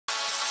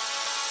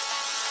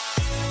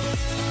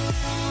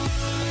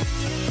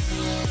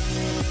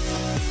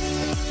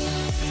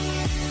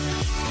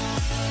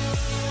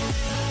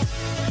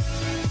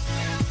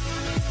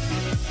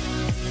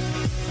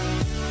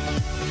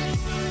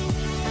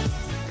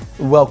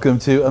Welcome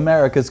to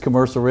America's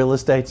Commercial Real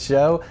Estate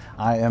Show.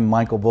 I am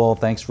Michael Bull.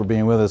 Thanks for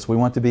being with us. We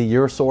want to be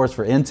your source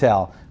for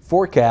intel,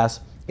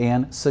 forecasts,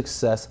 and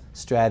success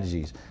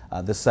strategies.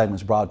 This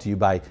segment is brought to you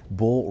by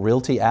Bull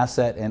Realty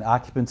Asset and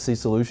Occupancy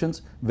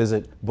Solutions.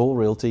 Visit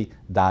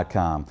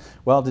bullrealty.com.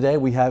 Well, today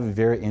we have a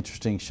very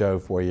interesting show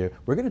for you.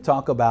 We're going to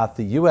talk about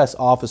the U.S.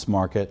 office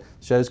market.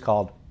 The show is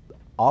called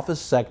Office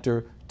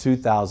Sector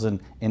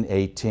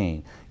 2018.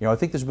 You know, I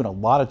think there's been a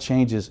lot of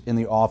changes in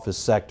the office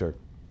sector.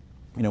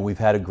 You know, we've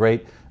had a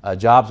great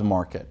jobs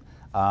market.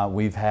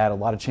 We've had a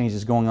lot of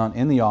changes going on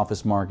in the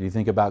office market. You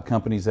think about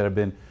companies that have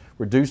been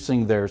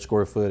reducing their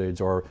square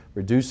footage or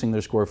reducing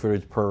their square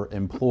footage per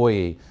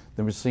employee.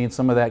 Then we're seeing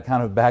some of that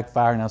kind of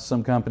backfire. Now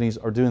some companies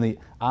are doing the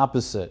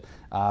opposite.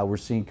 We're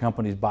seeing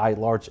companies buy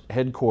large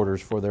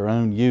headquarters for their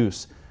own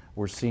use.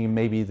 We're seeing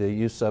maybe the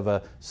use of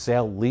a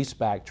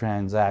sale-leaseback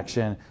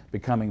transaction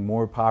becoming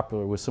more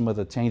popular with some of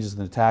the changes in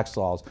the tax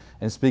laws.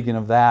 And speaking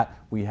of that,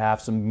 we have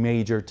some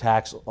major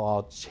tax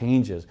law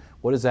changes.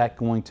 What is that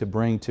going to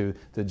bring to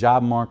the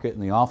job market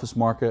and the office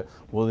market?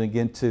 We'll get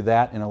into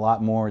that and a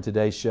lot more in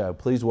today's show.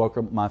 Please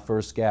welcome my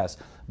first guest,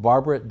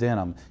 Barbara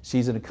Denham.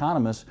 She's an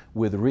economist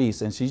with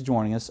Reis, and she's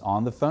joining us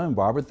on the phone.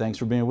 Barbara, thanks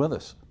for being with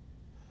us.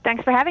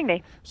 Thanks for having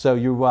me. So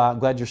you're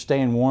glad you're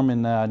staying warm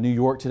in New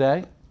York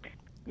today?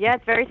 Yeah,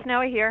 it's very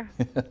snowy here.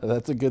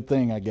 That's a good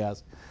thing, I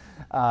guess.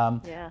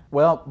 Yeah.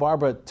 Well,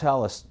 Barbara,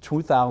 tell us,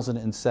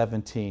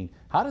 2017,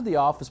 how did the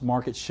office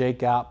market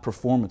shake out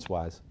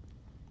performance-wise?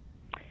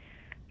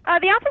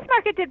 The office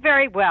market did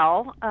very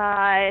well,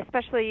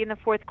 especially in the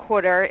fourth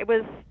quarter. It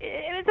was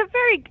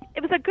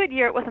a good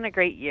year. It wasn't a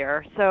great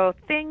year. So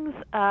things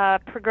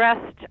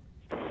progressed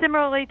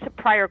similarly to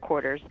prior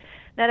quarters.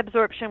 Net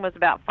absorption was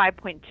about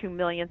 5.2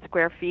 million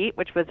square feet,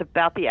 which was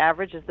about the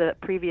average of the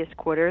previous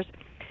quarters.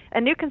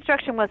 And new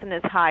construction wasn't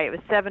as high. It was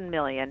 7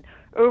 million.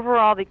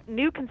 Overall, the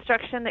new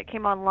construction that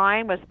came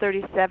online was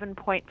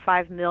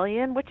 37.5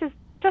 million, which is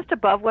just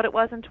above what it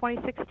was in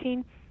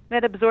 2016.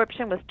 Net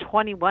absorption was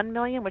 21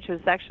 million, which was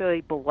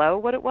actually below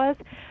what it was.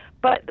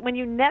 But when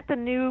you net the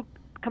new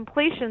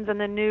completions and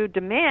the new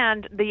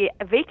demand, the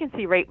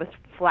vacancy rate was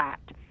flat.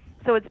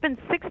 So it's been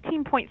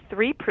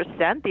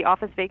 16.3%, the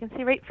office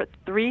vacancy rate, for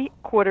 3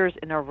 quarters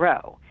in a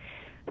row.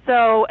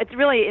 So it's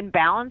really in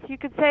balance, you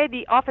could say.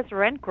 The office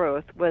rent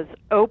growth was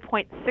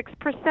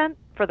 0.6%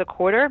 for the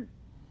quarter,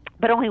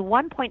 but only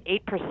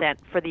 1.8%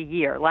 for the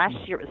year.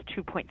 Last year it was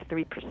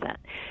 2.3%.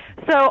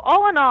 So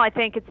all in all, I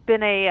think it's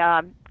been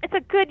it's a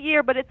good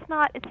year, but it's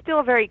still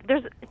a very,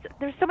 there's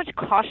so much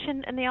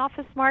caution in the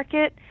office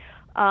market.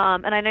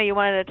 And I know you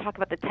wanted to talk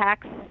about the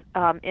tax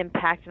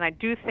impact, and I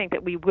do think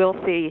that we will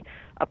see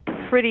a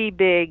pretty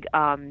big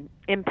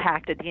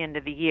impact at the end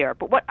of the year.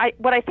 But what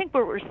I think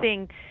what we're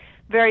seeing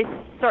very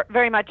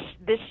much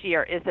this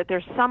year is that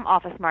there's some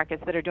office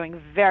markets that are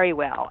doing very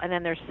well, and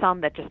then there's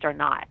some that just are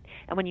not.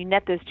 And when you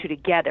net those two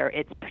together,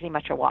 it's pretty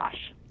much a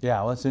wash. Yeah,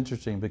 well, that's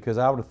interesting, because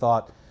I would have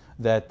thought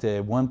that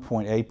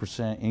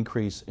 1.8%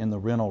 increase in the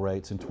rental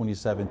rates in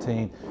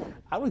 2017,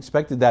 I would have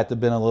expected that to have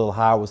been a little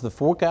higher. Was the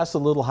forecast a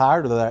little higher,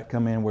 or did that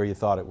come in where you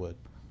thought it would?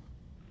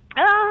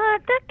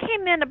 That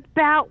came in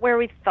about where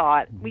we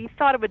thought. We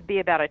thought it would be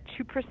about a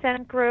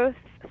 2% growth,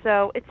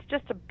 so it's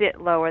just a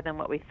bit lower than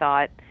what we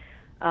thought.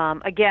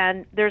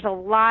 Again, there's a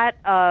lot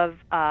of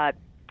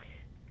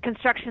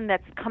construction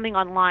that's coming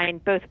online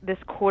both this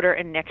quarter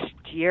and next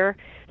year.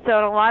 So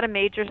in a lot of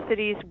major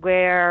cities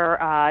where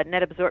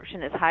net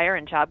absorption is higher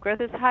and job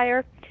growth is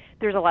higher,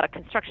 there's a lot of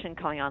construction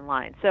coming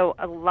online. So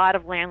a lot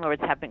of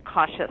landlords have been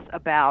cautious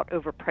about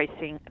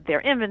overpricing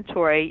their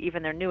inventory,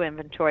 even their new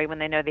inventory, when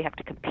they know they have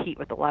to compete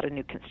with a lot of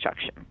new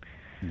construction.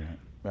 Yeah,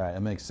 right,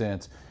 that makes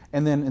sense.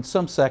 And then in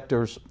some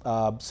sectors,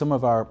 some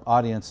of our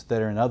audience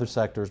that are in other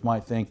sectors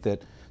might think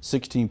that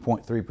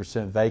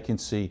 16.3%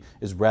 vacancy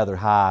is rather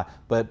high,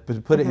 but to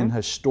put it in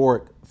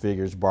historic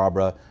figures,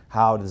 Barbara,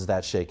 how does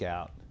that shake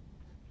out?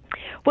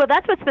 Well,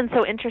 that's what's been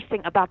so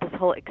interesting about this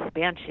whole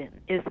expansion,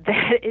 is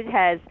that it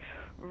has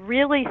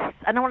really,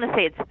 I don't want to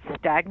say it's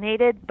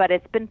stagnated, but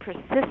it's been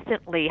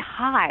persistently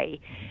high.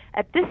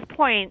 At this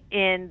point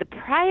in the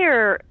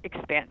prior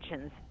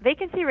expansions,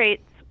 vacancy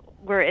rates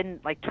were in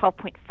like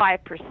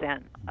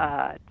 12.5%,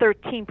 13%,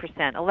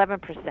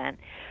 11%.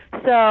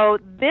 So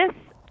this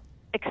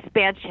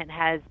expansion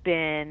has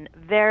been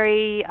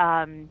very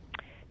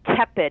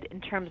tepid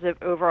in terms of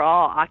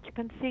overall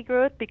occupancy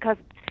growth, because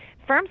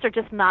firms are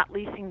just not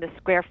leasing the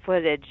square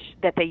footage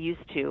that they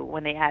used to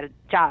when they added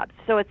jobs.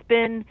 So it's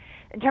been,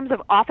 in terms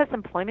of office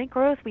employment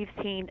growth, we've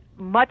seen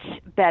much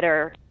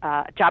better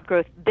job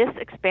growth this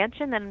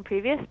expansion than in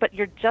previous, but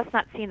you're just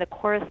not seeing the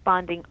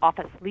corresponding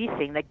office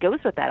leasing that goes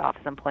with that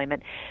office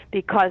employment,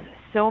 because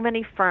so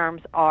many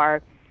firms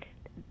are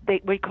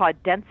we call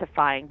it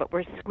densifying, but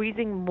we're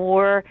squeezing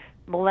more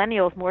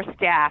millennials, more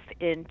staff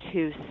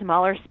into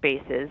smaller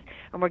spaces,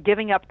 and we're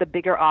giving up the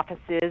bigger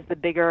offices, the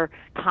bigger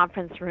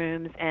conference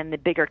rooms, and the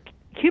bigger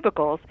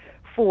cubicles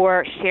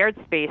for shared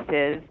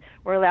spaces.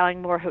 We're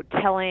allowing more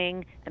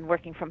hoteling and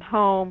working from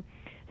home.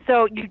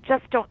 So you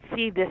just don't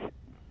see this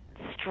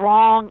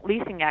strong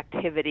leasing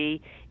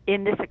activity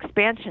in this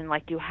expansion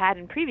like you had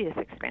in previous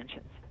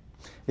expansions.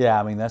 Yeah,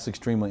 I mean, that's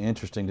extremely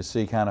interesting to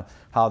see kind of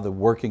how the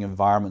working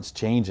environment's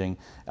changing.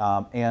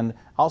 And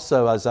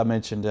also, as I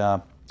mentioned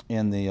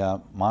in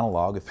the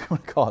monologue, if you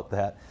want to call it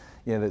that,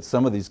 you know, that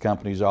some of these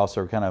companies are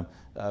also kind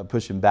of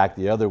pushing back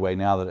the other way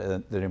now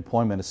that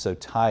employment is so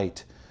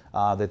tight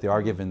that they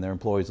are giving their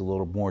employees a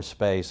little more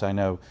space. I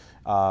know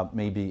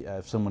maybe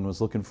if someone was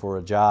looking for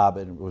a job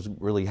and was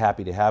really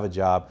happy to have a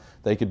job,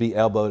 they could be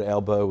elbow to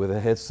elbow with a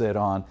headset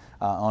on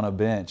a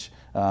bench.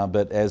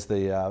 But as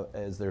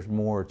there's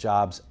more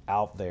jobs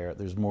out there,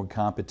 there's more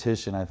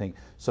competition. I think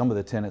some of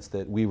the tenants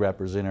that we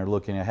represent are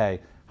looking at,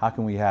 hey, how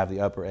can we have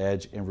the upper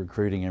edge in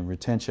recruiting and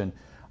retention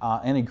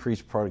and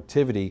increase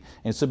productivity?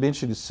 And so it'll be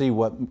interesting to see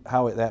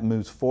how that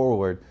moves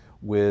forward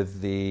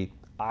with the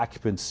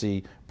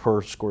occupancy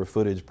per square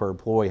footage per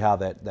employee, how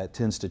that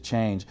tends to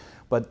change.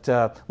 But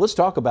let's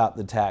talk about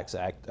the Tax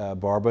Act,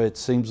 Barbara. It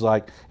seems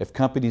like if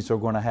companies are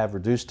going to have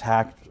reduced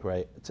tax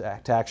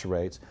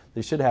rates,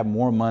 they should have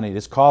more money.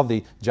 It's called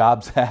the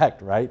Jobs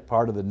Act, right?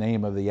 Part of the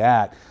name of the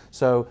act.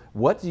 So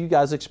what do you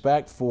guys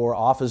expect for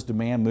office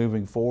demand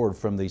moving forward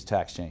from these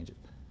tax changes?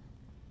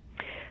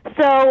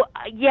 So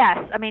yes,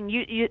 I mean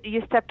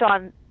you stepped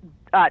on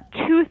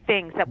two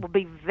things that will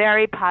be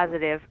very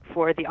positive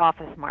for the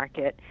office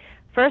market.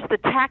 First, the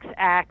Tax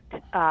Act,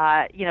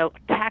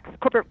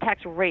 corporate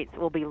tax rates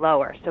will be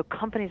lower, so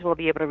companies will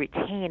be able to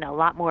retain a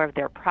lot more of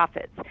their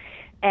profits,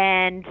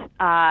 and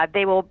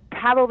they will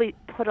probably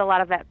put a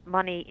lot of that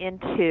money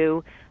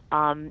into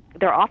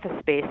their office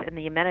space and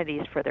the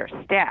amenities for their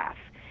staff.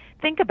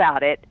 Think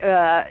about it.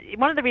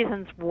 One of the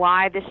reasons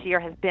why this year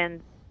has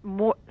been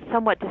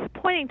somewhat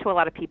disappointing to a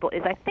lot of people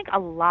is I think a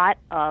lot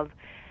of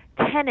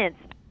tenants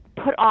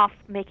put off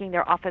making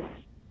their office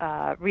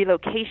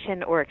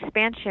relocation or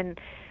expansion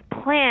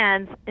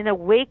plans in the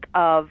wake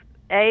of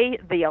A,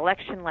 the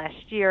election last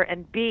year,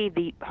 and B,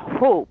 the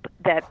hope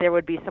that there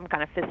would be some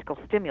kind of fiscal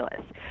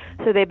stimulus.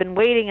 So they've been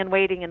waiting and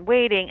waiting and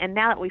waiting, and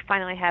now that we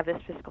finally have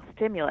this fiscal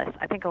stimulus,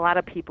 I think a lot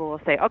of people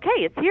will say, okay,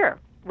 it's here.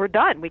 We're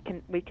done. We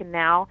can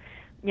now,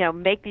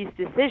 make these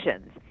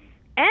decisions.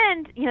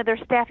 And, their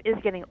staff is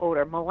getting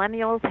older.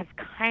 Millennials have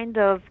kind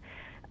of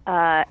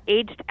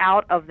aged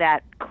out of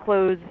that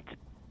closed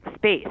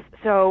space.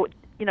 So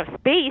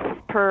space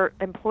per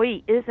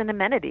employee is an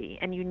amenity,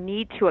 and you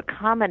need to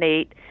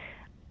accommodate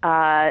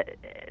the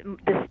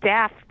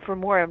staff for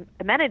more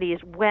amenities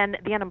when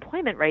the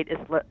unemployment rate is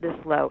this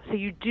low. So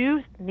you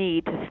do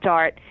need to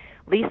start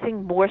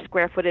leasing more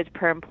square footage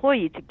per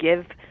employee to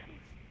give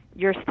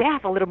your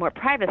staff a little more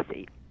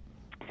privacy.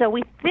 So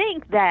we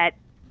think that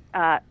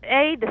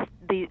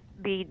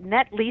the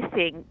net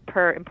leasing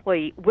per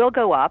employee will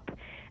go up,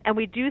 and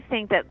we do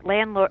think that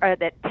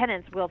that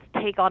tenants will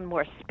take on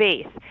more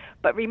space.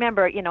 But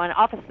remember, in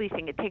office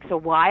leasing, it takes a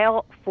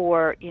while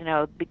for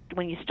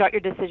when you start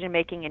your decision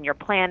making and your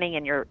planning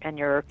and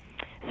your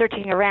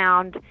searching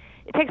around.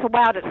 It takes a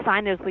while to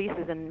sign those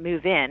leases and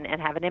move in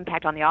and have an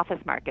impact on the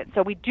office market.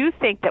 So we do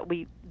think that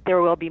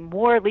there will be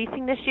more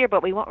leasing this year,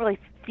 but we won't really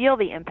feel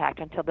the impact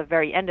until the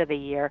very end of the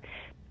year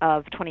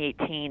of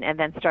 2018 and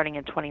then starting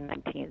in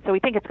 2019. So we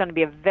think it's going to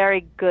be a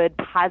very good,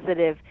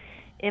 positive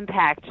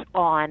impact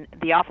on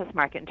the office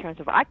market in terms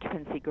of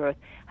occupancy growth.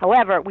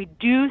 However, we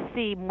do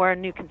see more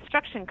new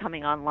construction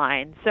coming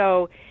online.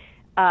 So,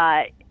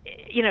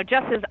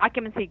 just as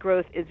occupancy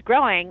growth is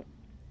growing,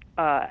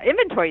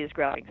 inventory is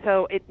growing.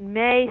 So it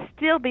may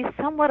still be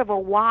somewhat of a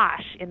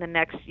wash in the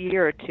next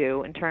year or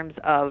two in terms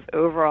of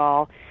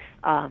overall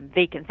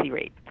vacancy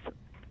rates.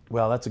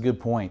 Well, that's a good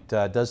point.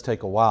 It does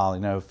take a while.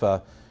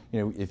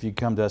 If you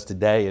come to us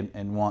today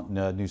and want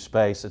new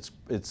space,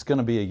 it's going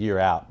to be a year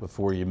out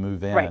before you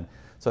move in. Right.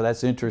 So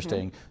that's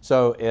interesting. Mm-hmm.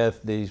 So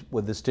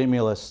with the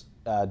stimulus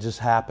just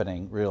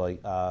happening really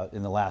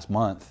in the last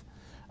month,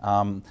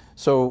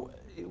 so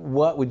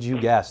what would you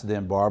guess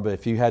then, Barbara,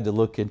 if you had to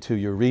look into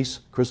your Reis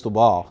crystal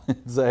ball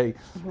and say,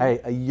 hey,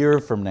 a year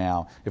from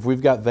now, if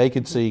we've got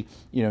vacancy,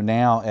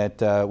 now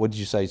at what did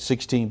you say,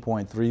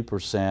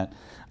 16.3%,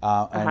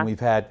 and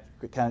we've had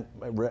kind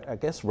of, I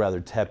guess,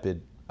 rather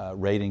tepid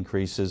rate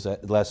increases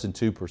at less than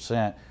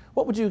 2%,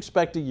 what would you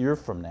expect a year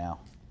from now?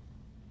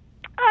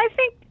 I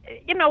think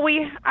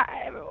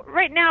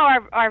right now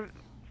our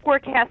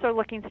forecasts are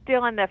looking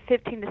still in the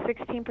 15 to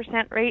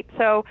 16% rate.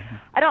 So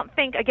I don't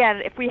think,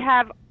 again, if we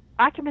have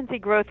occupancy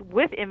growth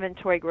with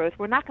inventory growth,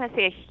 we're not going to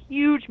see a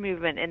huge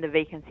movement in the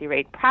vacancy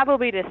rate,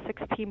 probably to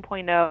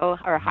 16.0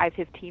 or high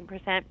 15%.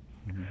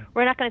 Mm-hmm.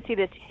 We're not going to see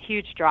this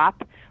huge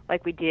drop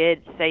like we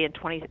did, say, in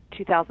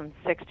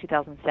 2006,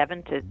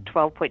 2007 to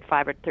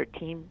 12.5 or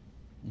 13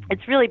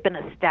 It's really been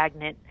a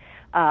stagnant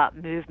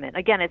movement.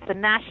 Again, it's a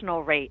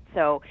national rate,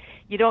 so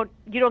you don't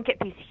get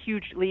these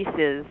huge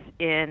leases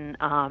in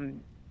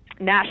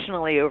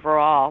nationally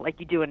overall like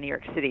you do in New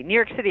York City. New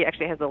York City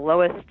actually has the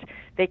lowest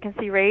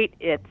vacancy rate.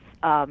 It's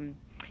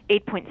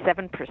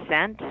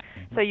 8.7%.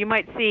 So you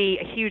might see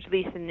a huge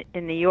lease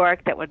in New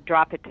York that would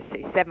drop it to,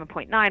 say,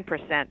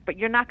 7.9%, but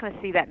you're not going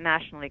to see that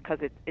nationally because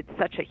it's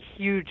such a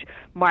huge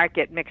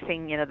market,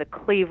 mixing, the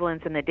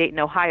Clevelands and the Dayton,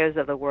 Ohios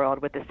of the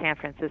world with the San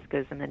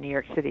Franciscos and the New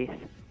York Cities.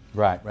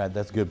 Right,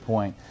 that's a good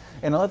point.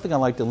 And another thing I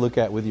like to look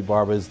at with you,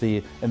 Barbara, is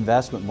the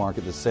investment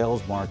market, the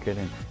sales market,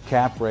 and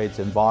cap rates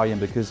and volume,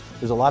 because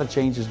there's a lot of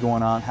changes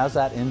going on. How's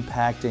that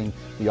impacting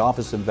the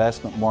office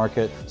investment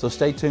market? So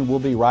stay tuned. We'll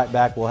be right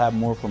back. We'll have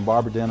more from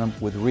Barbara Denham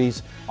with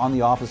Reis on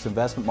the office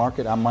investment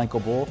market. I'm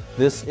Michael Bull.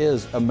 This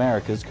is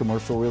America's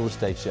Commercial Real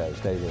Estate Show.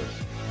 Stay with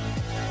us.